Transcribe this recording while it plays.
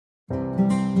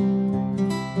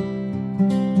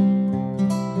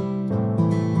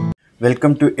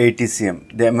Welcome to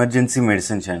AETCM, the emergency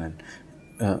medicine channel.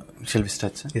 Shall we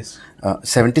start, sir? Yes.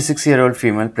 76-year-old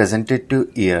female presented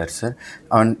to ER, sir.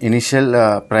 On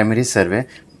initial primary survey,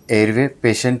 airway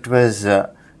patient was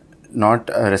not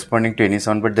responding to any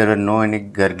sound, but there were no any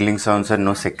gurgling sounds or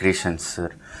no secretions, sir.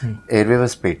 Airway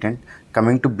was patent.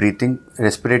 Coming to breathing,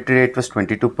 respiratory rate was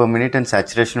 22 per minute and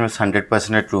saturation was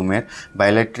 100% at room air.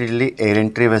 Bilaterally, air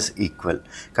entry was equal.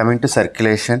 Coming to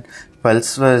circulation,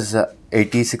 pulse was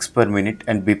 86 per minute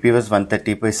and BP was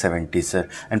 130/70, sir.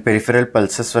 And peripheral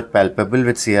pulses were palpable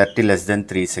with CRT less than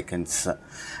 3 seconds. Sir.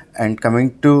 And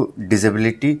coming to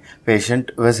disability,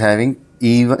 patient was having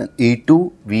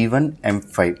E2 V1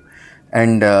 M5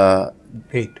 and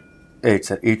 8,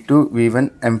 sir. E2 V1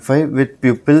 M5 with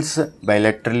pupils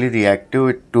bilaterally reactive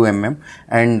with 2 mm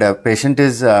and patient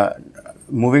is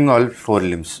moving all 4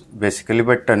 limbs basically,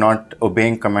 but not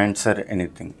obeying commands or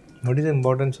anything. What is the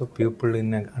importance of pupil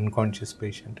in an unconscious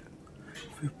patient?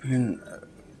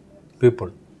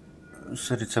 Pupil.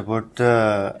 Sir, it's about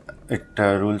it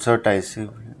rules out ICU.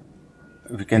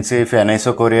 We can say if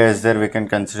anisocoria is there, we can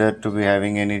consider to be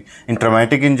having any in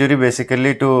traumatic injury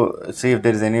basically to see if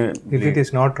there is any. If it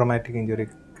is not traumatic injury,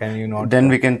 can you not? Then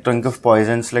we can think of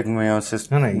poisons like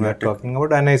meiosis. No, you are talking about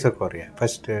anisocoria.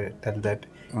 First, tell that.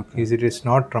 Okay. If it is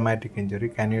not traumatic injury,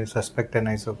 can you suspect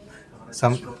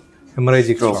some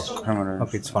hemorrhagic stroke?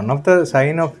 Okay, it's one of the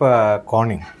sign of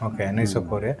conning. Okay,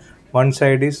 anisocoria. One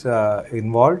side is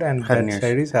involved and that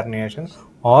side is herniation,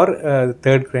 or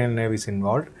third cranial nerve is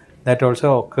involved. That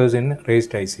also occurs in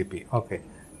raised ICP. Okay.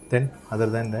 Then, other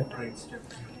than that,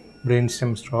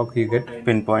 brainstem stroke, you get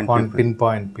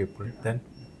pinpoint people. Then,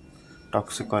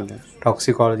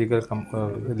 toxicological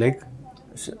like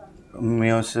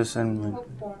meiosis and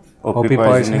OP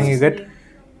poisoning, you get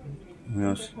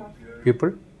meiosis.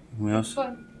 People?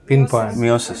 Meiosis. Pinpoint.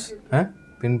 Meiosis.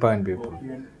 Pinpoint people.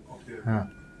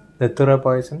 Datura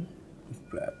poison?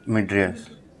 Midrias.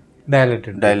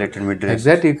 Dilated midrias. Like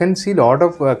that, you can see a lot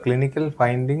of clinical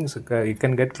findings. You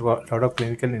can get a lot of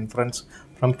clinical inference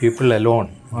from people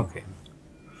alone. Okay.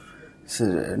 So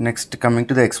next, coming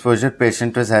to the exposure,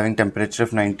 patient was having temperature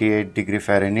of 98 degree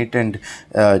Fahrenheit and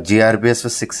GRBS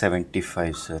was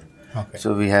 675, sir. Okay.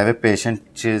 So we have a patient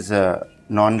which is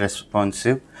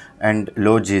non-responsive and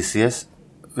low GCS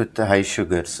with high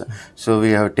sugars. So we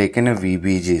have taken a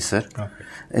VBG, sir. Okay.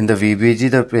 In the VBG,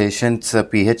 the patient's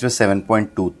pH was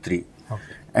 7.23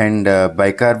 and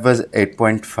bicarb was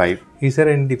 8.5. Is there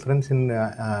any difference in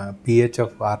pH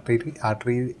of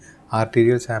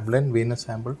arterial sample and venous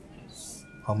sample?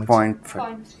 How much?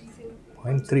 0.5.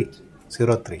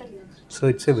 0.3. So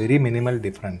it's a very minimal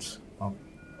difference.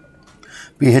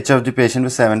 pH of the patient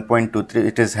was 7.23.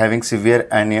 It is having severe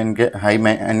high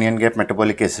anion gap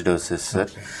metabolic acidosis, sir.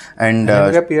 Okay. And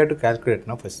anion gap you have to calculate.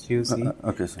 No, first you see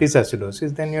okay, sir. It is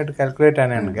acidosis. Then you have to calculate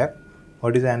anion gap.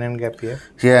 What is anion gap here?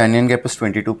 Here anion gap is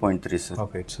 22.3, sir.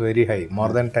 Okay, it's very high. More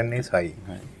than 10 is high.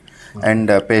 And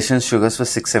patient's sugars was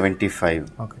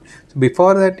 675. Okay. So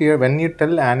before that, when you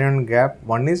tell anion gap,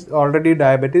 one is already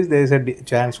diabetes. There is a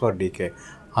chance for DKA.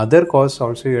 Other causes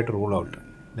also you have to rule out,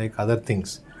 like other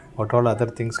things. What all other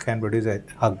things can produce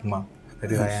AGMA,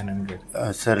 very high anion gap?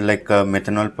 Sir, like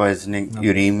methanol poisoning,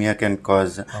 uremia can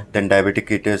cause, then diabetic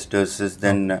ketoacidosis,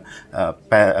 then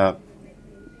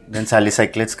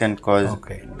salicylates can cause,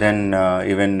 then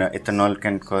even ethanol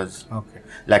can cause,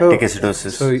 lactic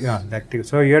acidosis. So lactic.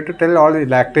 So you have to tell all the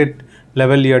lactate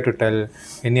level. You have to tell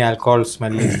any alcohol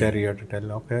smell is there. You have to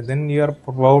tell. Okay, then you are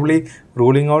probably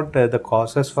ruling out the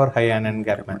causes for high anion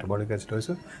gap metabolic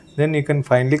acidosis. Then you can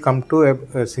finally come to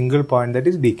a single point, that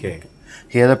is DKA.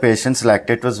 Here the patient's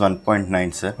lactate was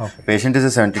 1.9, sir. Okay. Patient is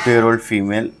a 72-year-old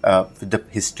female with the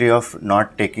history of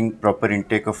not taking proper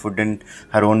intake of food and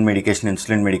her own medication,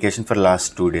 insulin medication for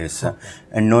last 2 days, sir.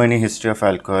 And no any history of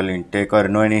alcohol intake or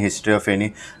no any history of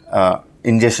any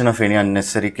ingestion of any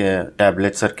unnecessary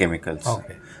tablets or chemicals.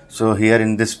 Okay. So here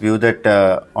in this view that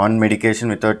on medication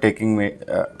without taking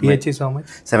pH is how much?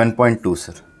 7.2,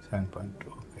 sir. 7.2.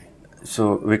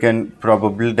 So we can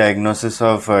probable diagnosis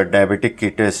of diabetic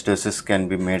ketoacidosis can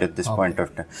be made at this point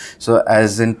of time. So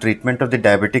as in treatment of the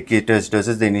diabetic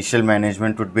ketoacidosis, the initial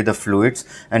management would be the fluids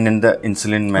and in the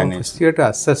insulin management. First you have to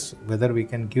assess whether we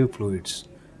can give fluids.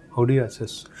 How do you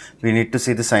assess? We need to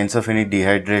see the signs of any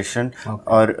dehydration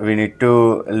or we need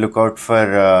to look out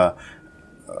for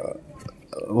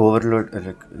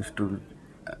overload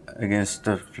against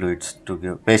the fluids to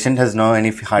give. Patient has no any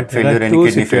heart failure, any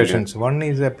kidney situations. failure. One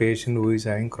is a patient who is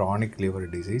having chronic liver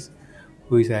disease,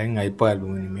 who is having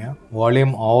hypoalbuminemia,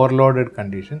 volume overloaded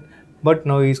condition, but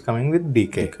now he is coming with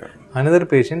DKA. Another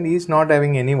patient is not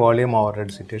having any volume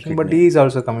overload situation, but he is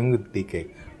also coming with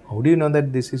DKA. How do you know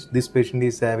that this patient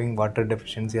is having water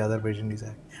deficiency, other patient is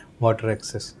having water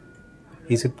excess?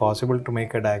 Is it possible to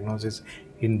make a diagnosis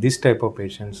in this type of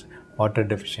patients, water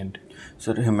deficient?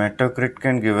 So hematocrit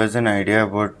can give us an idea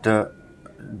about the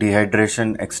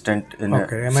dehydration extent in a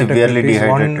severely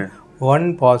dehydrated.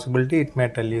 One possibility, it may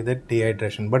tell you that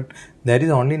dehydration, but there is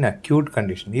only an acute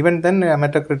condition. Even then,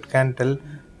 hematocrit can tell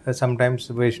sometimes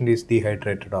the patient is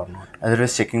dehydrated or not.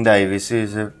 Otherwise, checking the IVC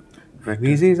is a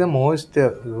IVC is the most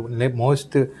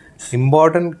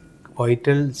important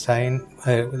vital sign,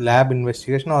 lab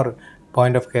investigation or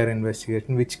point of care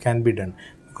investigation which can be done,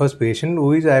 because patient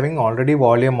who is having already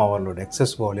volume overload,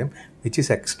 excess volume, which is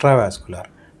extravascular.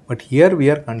 But here we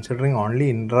are considering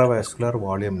only intravascular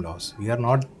volume loss. We are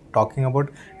not talking about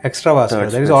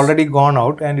extravascular. That is already gone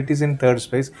out and it is in third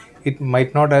space. It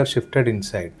might not have shifted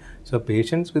inside. So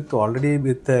patients with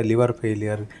liver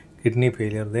failure, kidney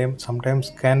failure, they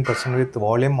sometimes can present with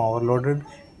volume overloaded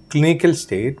clinical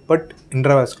state, but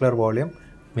intravascular volume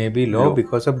may be low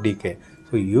because of DKA.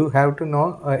 So you have to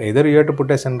know, either you have to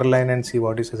put a central line and see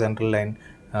what is the central line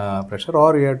pressure,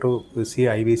 or you have to see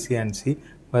IVC and see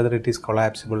whether it is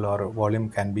collapsible or volume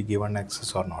can be given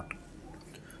excess or not.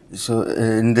 So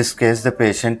in this case, the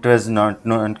patient was not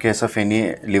in case of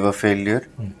any liver failure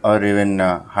or even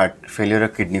heart failure or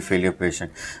kidney failure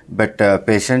patient. But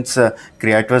patient's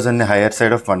creat was on the higher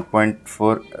side of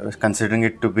 1.4. Considering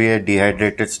it to be a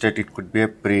dehydrated state, it could be a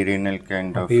pre-renal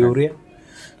kind of. Urea?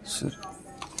 So,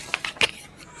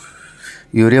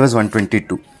 urea was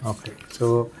 122. Okay.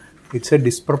 So it's a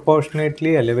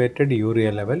disproportionately elevated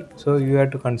urea level. So you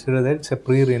have to consider that it's a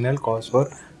pre-renal cause for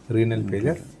renal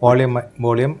failure,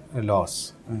 volume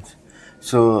loss.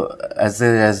 So as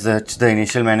such, the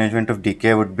initial management of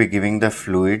DKA would be giving the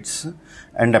fluids,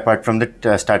 and apart from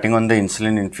that, starting on the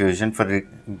insulin infusion for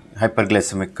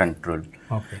hyperglycemic control.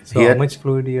 Okay. So here, how much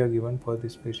fluid you have given for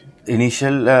this patient?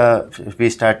 Initial, we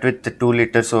start with 2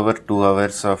 liters over 2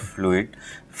 hours of fluid.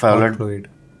 Followed. What fluid?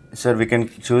 Sir, we can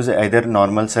choose either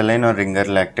normal saline or Ringer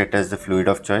lactate as the fluid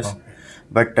of choice. Okay.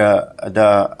 But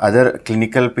the other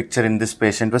clinical picture in this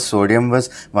patient was sodium was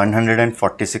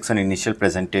 146 on initial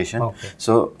presentation. Okay.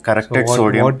 So corrected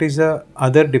sodium. What is the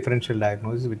other differential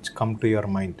diagnosis which come to your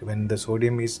mind when the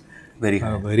sodium is very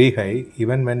high,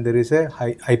 even when there is a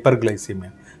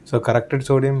hyperglycemia? So corrected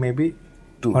sodium may be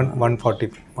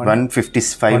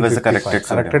 155 was the corrected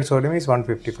sodium. Corrected sodium is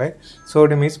 155.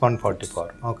 Sodium is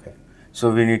 144. Okay. So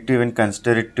we need to even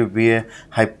consider it to be a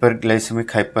hyperglycemic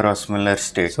hyperosmolar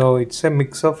state. So it's a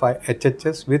mix of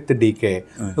HHS with DKA.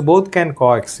 So both can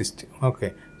coexist.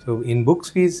 Okay. So in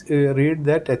books we read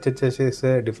that HHS is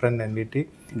a different entity,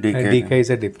 DKA is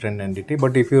a different entity.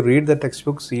 But if you read the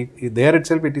textbooks, there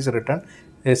itself it is written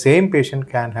the same patient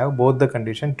can have both the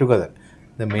condition together.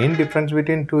 The main difference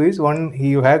between two is one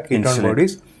you have ketone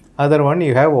bodies, other one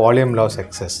you have volume loss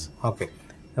excess. Okay.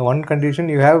 One condition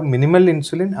you have minimal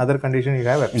insulin, other condition you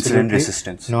have absolutely insulin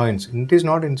resistance. No insulin. It is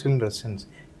not insulin resistance.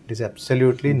 It is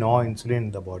absolutely no insulin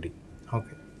in the body.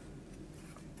 Okay.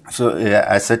 So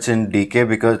as such in DK,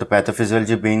 because the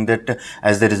pathophysiology being that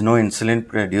as there is no insulin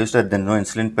produced or there is no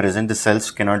insulin present, the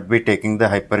cells cannot be taking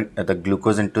the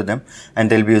glucose into them, and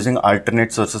they'll be using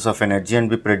alternate sources of energy and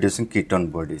be producing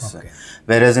ketone bodies. Okay.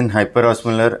 Whereas in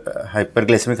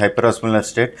hyperglycemic hyperosmolar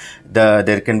state,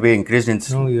 there can be increased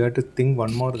insulin. No, you have to think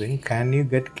one more thing. Can you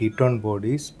get ketone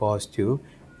bodies positive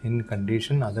in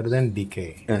condition other than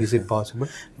DKA? Yes, is it possible?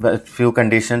 But few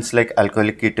conditions like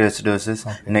alcoholic ketoacidosis,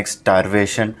 next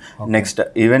starvation, next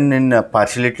even in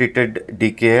partially treated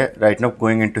DKA, right now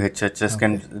going into HHS,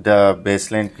 can the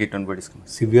baseline ketone bodies come?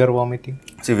 Severe vomiting?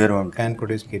 Severe vomiting. Can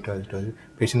produce ketoacidosis.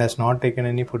 Patient has not taken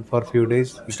any food for few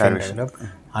days, it can develop.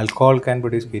 Alcohol can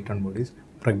produce ketone bodies.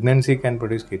 Pregnancy can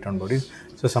produce ketone bodies.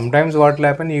 So sometimes what will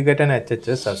happen, you get an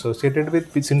HHS associated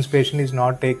with, since patient is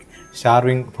not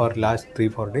starving for last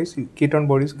 3-4 days, ketone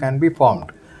bodies can be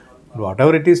formed.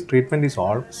 Whatever it is, treatment is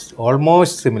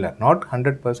almost similar, not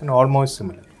 100%, almost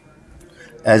similar.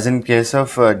 As in case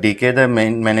of DK, the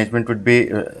main management would be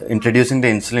introducing the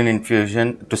insulin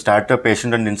infusion to start a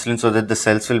patient on insulin so that the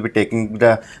cells will be taking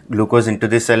the glucose into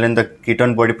the cell and the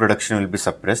ketone body production will be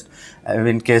suppressed.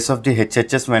 In case of the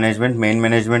HHS management, main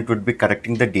management would be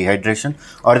correcting the dehydration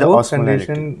or the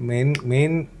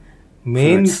osmolarity.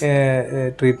 Main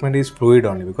treatment is fluid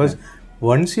only, because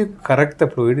once you correct the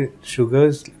fluid,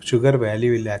 sugar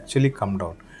value will actually come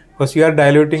down, because you are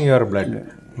diluting your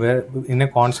blood. Where in a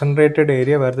concentrated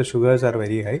area where the sugars are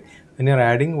very high, when you are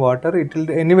adding water, it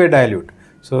will anyway dilute.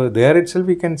 So there itself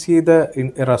we can see the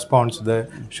response. The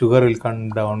sugar will come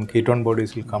down, ketone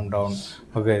bodies will come down.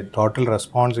 Okay, total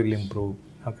response will improve.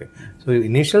 Okay, so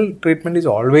initial treatment is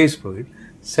always fluid.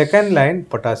 Second line,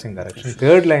 potassium correction.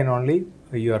 Third line only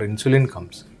your insulin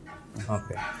comes.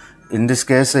 Okay. In this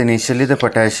case, initially the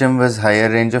potassium was higher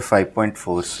range of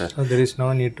 5.4, sir. So there is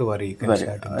no need to worry. You can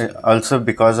start insulin. Also,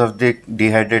 because of the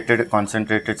dehydrated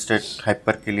concentrated state,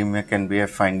 hyperkalemia can be a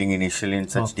finding initially in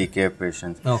such DKA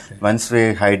patients. Okay. Once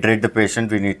we hydrate the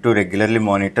patient, we need to regularly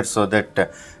monitor so that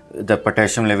the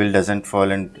potassium level doesn't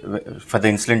fall, and for the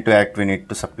insulin to act, we need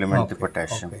to supplement the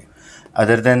potassium. Okay.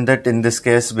 Other than that, in this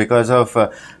case, because of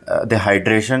the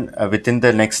hydration, within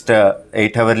the next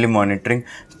 8-hourly monitoring,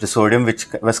 the sodium which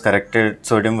was corrected,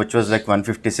 sodium which was like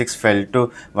 156 fell to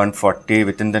 140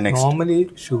 within the next. Normally,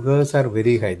 sugars are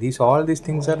very high. All these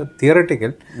things are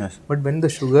theoretical. Yes. But when the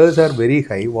sugars are very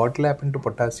high, what will happen to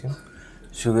potassium?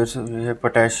 Sugars,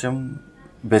 potassium.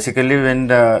 Basically, when in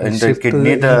the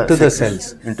kidney, into the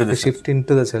cells, shift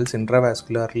into the cells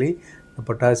intravascularly, the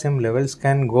potassium levels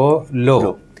can go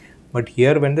low. But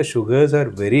here, when the sugars are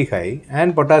very high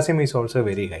and potassium is also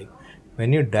very high,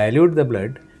 when you dilute the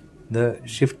blood, the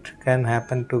shift can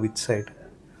happen to which side?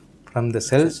 From the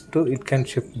cells to it can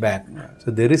shift back.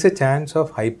 So there is a chance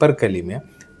of hyperkalemia.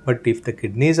 But if the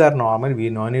kidneys are normal, we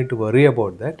no need to worry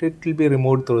about that. It will be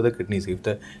removed through the kidneys. If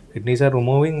the kidneys are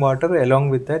removing water, along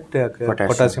with that,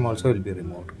 potassium also will be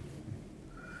removed.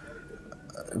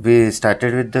 We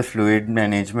started with the fluid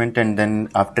management, and then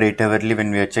after 8-hourly,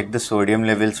 when we checked, the sodium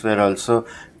levels were also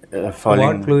falling.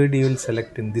 What fluid you will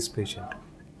select in this patient?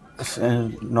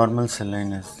 Normal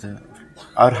saline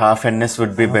or half NS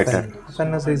would be better. Half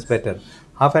NS is better.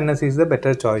 Half NS is the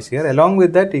better choice here. Along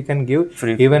with that, you can give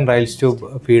even Ryle's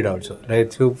tube feed also.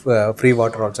 Ryle's tube free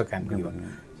water also can be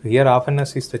given. So here half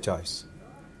NS is the choice.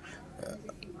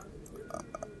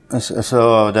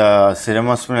 So the serum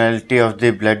osmolality of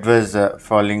the blood was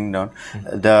falling down.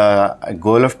 The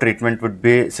goal of treatment would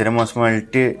be serum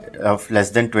osmolality of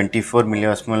less than 24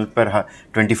 milliosmol per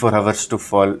 24 hours to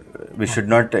fall. We should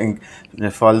not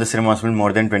fall the serum osmol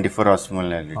more than 24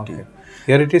 osmolality. Okay.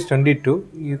 Here it is 22.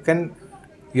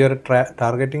 You are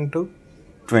targeting to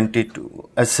 22.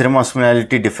 A serum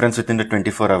osmolality difference within the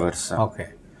 24 hours.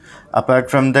 Okay.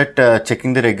 Apart from that,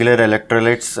 checking the regular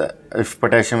electrolytes, if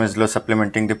potassium is low,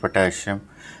 supplementing the potassium.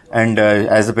 And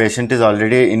as the patient is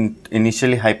already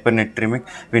initially hypernatremic,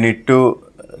 we need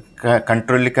to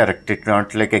controlly correct it,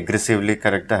 not like aggressively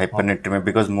correct the hypernatremia,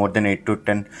 because more than 8 to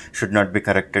 10 should not be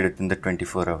corrected within the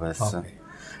 24 hours. Okay.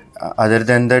 Other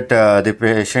than that, the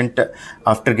patient,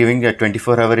 after giving a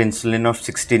 24-hour insulin of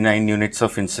 69 units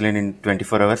of insulin in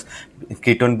 24 hours,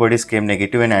 ketone bodies came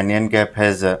negative and anion gap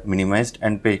has minimized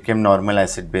and became normal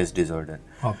acid-base disorder.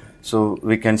 Okay. So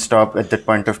we can stop at that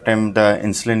point of time the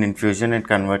insulin infusion and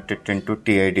convert it into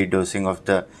TID dosing of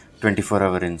the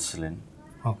 24-hour insulin.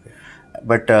 Okay.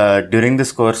 But during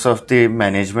this course of the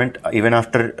management, even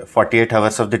after 48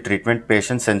 hours of the treatment,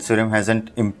 patient sensorium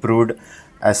hasn't improved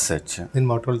as such. Then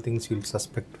what all things you will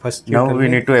suspect? First, now we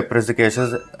need to approach the case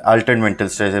as altered mental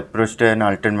state, approach to an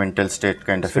altered mental state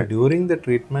kind of. So during the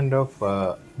treatment of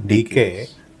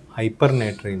DKA,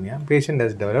 hypernatremia, patient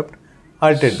has developed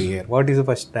altered behavior. What is the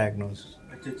first diagnosis?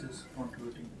 HHS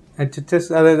contributing.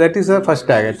 HHS, that is the first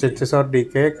diagnosis. HHS or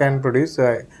DKA can produce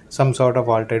some sort of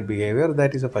altered behavior.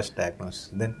 That is the first diagnosis.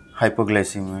 Then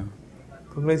hypoglycemia.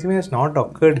 Hypoglycemia has not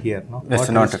occurred here. No? Yes,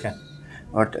 not.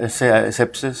 What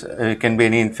sepsis can be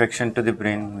any infection to the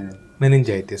brain.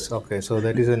 Meningitis. Okay, so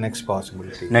that is the next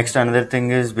possibility. Next, another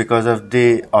thing is because of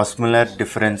the osmolar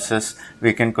differences,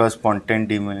 we can cause spontaneous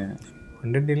demyelination.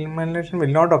 Spontaneous demyelination will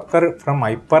not occur from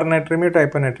hypernatremia to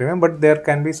hypernatremia, but there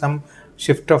can be some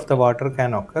shift of the water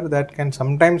can occur that can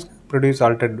sometimes produce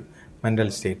altered mental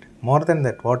state. More than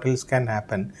that, what else can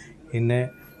happen in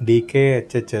a DKA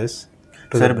HHS?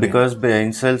 Sir, because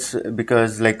brain cells,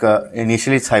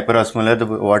 initially it's hyperosmolar, the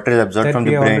water is absorbed that from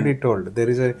the brain. We already told. There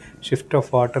is a shift of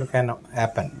water can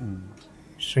happen.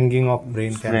 Shrinking of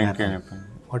brain can happen.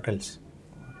 What else?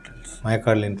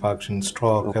 Myocardial infarction,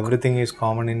 stroke, everything is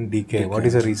common in DKA. What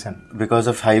is the reason? Because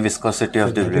of high viscosity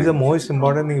of the brain. That is the most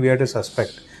important thing we have to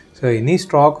suspect. So any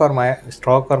stroke or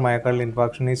myocardial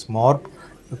infarction is more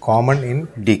common in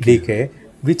DKA.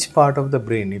 Which part of the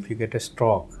brain, if you get a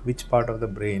stroke, which part of the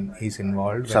brain is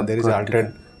involved when there is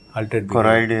altered behavior?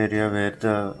 Choroid area where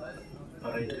the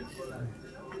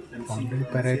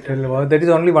parietal, that is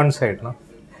only one side, no?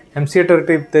 MCA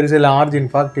territory, if there is a large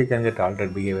infarct, you can get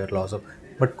altered behavior, loss of.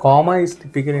 But coma is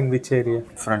typical in which area?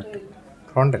 Frontal.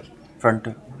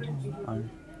 Frontal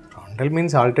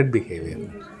means altered behavior.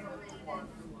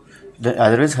 The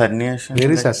other is herniation.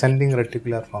 There is ascending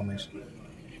reticular formation.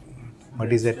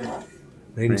 What is that?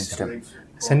 Brainstem.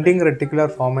 Ascending reticular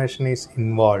formation is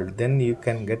involved, then you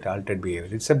can get altered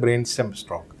behavior. It's a brainstem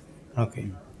stroke.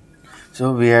 Okay.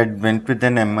 So we had went with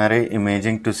an MRI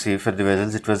imaging to see for the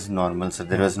vessels it was normal, so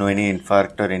there was no any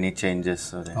infarct or any changes.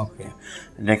 So okay.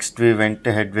 Next we went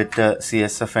ahead with the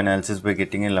CSF analysis by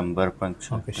getting a lumbar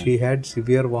puncture. Okay. She had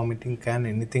severe vomiting. Can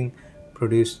anything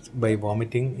produced by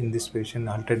vomiting in this patient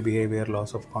altered behavior,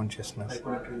 loss of consciousness?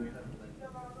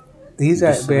 These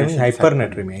are having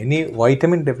hypernatremia. Any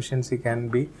vitamin deficiency can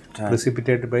be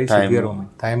precipitated by severe vomiting.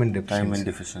 Thiamine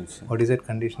deficiency. What is that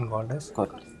condition called as?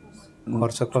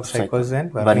 Korsakoff psychosis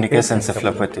and Wernicke's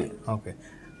encephalopathy. Okay.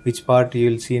 Which part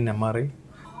you will see in MRI?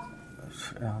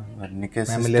 Wernicke's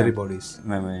mammillary bodies.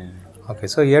 Mammillary. Okay.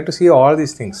 So you have to see all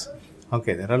these things.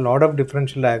 Okay. There are a lot of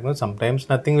differential diagnoses. Sometimes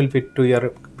nothing will fit to your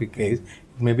case.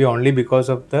 It may be only because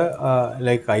of the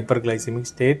like hyperglycemic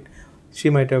state. She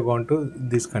might have gone to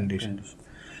this condition.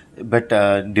 But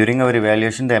during our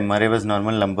evaluation, the MRI was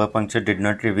normal. Lumbar puncture did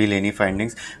not reveal any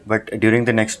findings. But during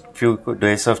the next few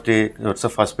days of the course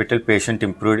of hospital, patient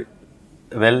improved.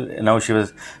 Well, now she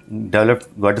was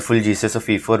got the full GCS of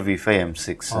E4, V5,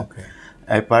 M6. Okay.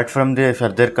 Apart from the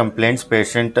further complaints,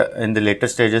 patient in the later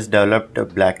stages developed a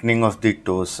blackening of the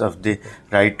toes of the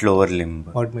right lower limb.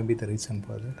 What may be the reason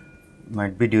for that?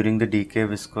 Might be during the decay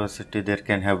viscosity there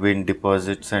can have been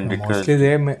deposits and mostly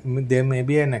there may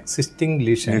be an existing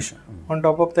lesion. On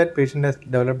top of that, patient has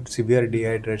developed severe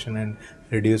dehydration and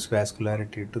reduced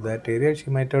vascularity to that area. She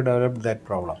might have developed that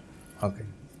problem. Okay.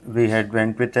 We had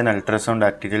went with an ultrasound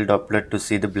arterial Doppler to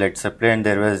see the blood supply, and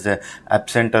there was a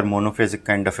absent or monophasic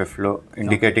kind of a flow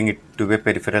indicating it to be a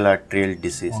peripheral arterial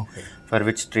disease. Okay. For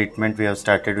which treatment we have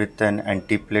started with an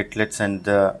antiplatelets and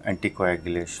the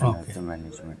anticoagulation as the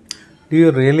management. Do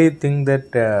you really think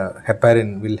that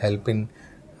heparin will help in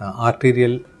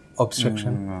arterial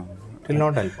obstruction? No. It will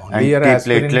not help.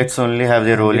 Antiplatelets only have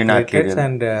their role in arterial.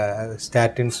 And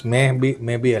statins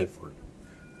may be helpful.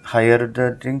 Higher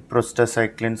the drink,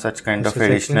 prostacyclin, such kind of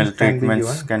additional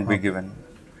treatments can be given.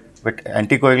 But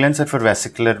anticoagulants are for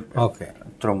vesicular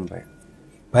thrombi.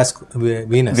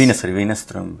 Venous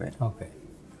thrombi. Okay.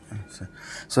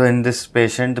 So in this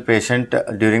patient,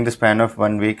 during the span of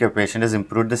 1 week, a patient has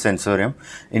improved the sensorium.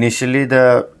 Initially,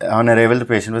 on arrival, the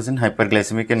patient was in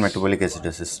hyperglycemic and metabolic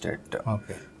acidosis state.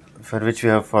 Okay. For which we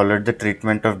have followed the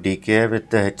treatment of DKA with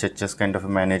the HHS kind of a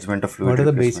management of fluid. What are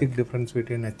the basic difference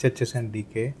between HHS and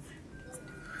DKA?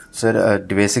 Sir,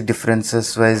 the basic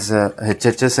differences was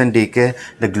HHS and DKA,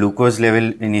 the glucose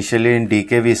level initially in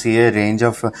DKA we see a range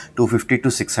of 250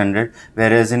 to 600,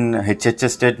 whereas in HHS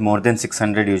state more than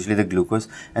 600 usually the glucose,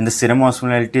 and the serum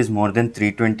osmolality is more than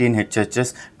 320 in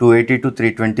HHS, 280 to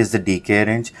 320 is the DKA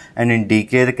range, and in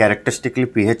DKA the characteristically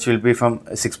pH will be from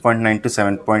 6.9 to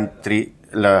 7.3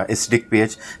 acidic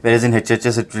pH, whereas in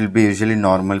HHS it will be usually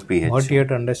normal pH. What you have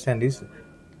to understand is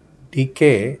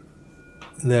DKA,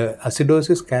 the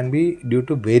acidosis can be due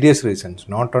to various reasons,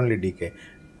 not only DKA.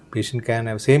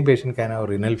 Same patient can have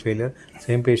renal failure,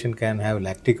 same patient can have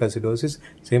lactic acidosis,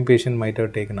 same patient might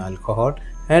have taken alcohol,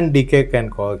 and DKA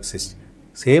can coexist.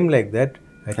 Same like that,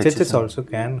 HHS also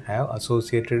can have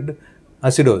associated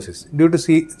acidosis due to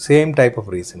same type of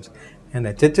reasons. And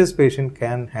HHS patient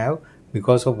can have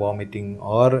because of vomiting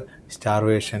or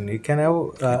starvation. You can have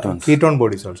ketone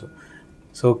bodies also.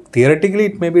 So theoretically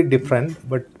it may be different,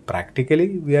 but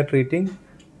practically we are treating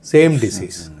same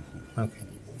disease. Okay.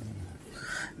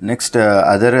 Next,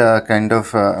 other kind of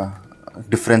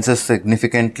differences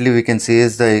significantly we can see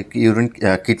is the urine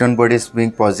ketone bodies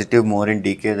being positive more in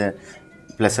DK than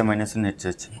plus or minus in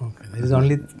HH. Okay. This is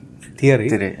only theory.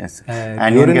 Yes.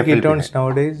 Urine ketones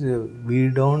nowadays we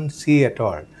don't see at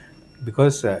all,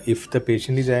 because if the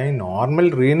patient is having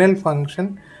normal renal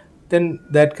function, then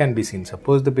that can be seen.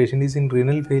 Suppose the patient is in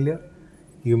renal failure,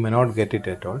 you may not get it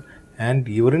at all, and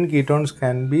urine ketones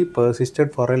can be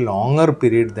persisted for a longer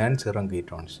period than serum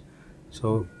ketones.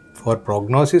 So for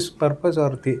prognosis purpose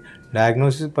or the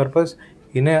diagnosis purpose,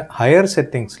 in a higher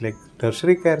settings like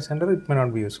tertiary care center, it may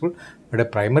not be useful, but a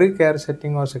primary care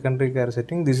setting or secondary care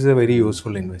setting, this is a very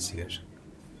useful investigation.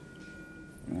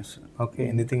 Yes. Okay,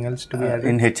 anything else to be added?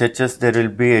 In HHS, there will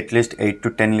be at least 8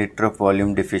 to 10 liter of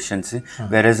volume deficiency,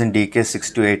 whereas in DK,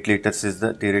 6 to 8 liters is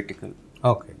the theoretical.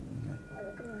 Okay.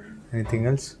 Anything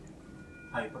else?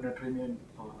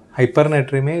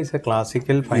 Hypernatremia is a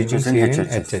classical finding seen in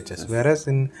HHS, whereas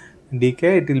in DK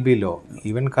it will be low.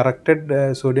 Even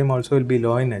corrected sodium also will be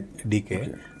low in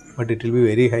DK, but it will be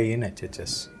very high in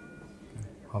HHS.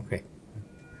 Okay.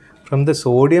 From the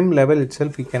sodium level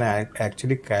itself, we can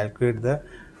actually calculate the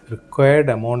required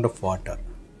amount of water.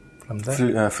 From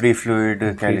the free fluid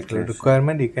calculation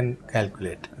requirement, you can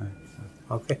calculate.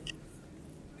 Okay.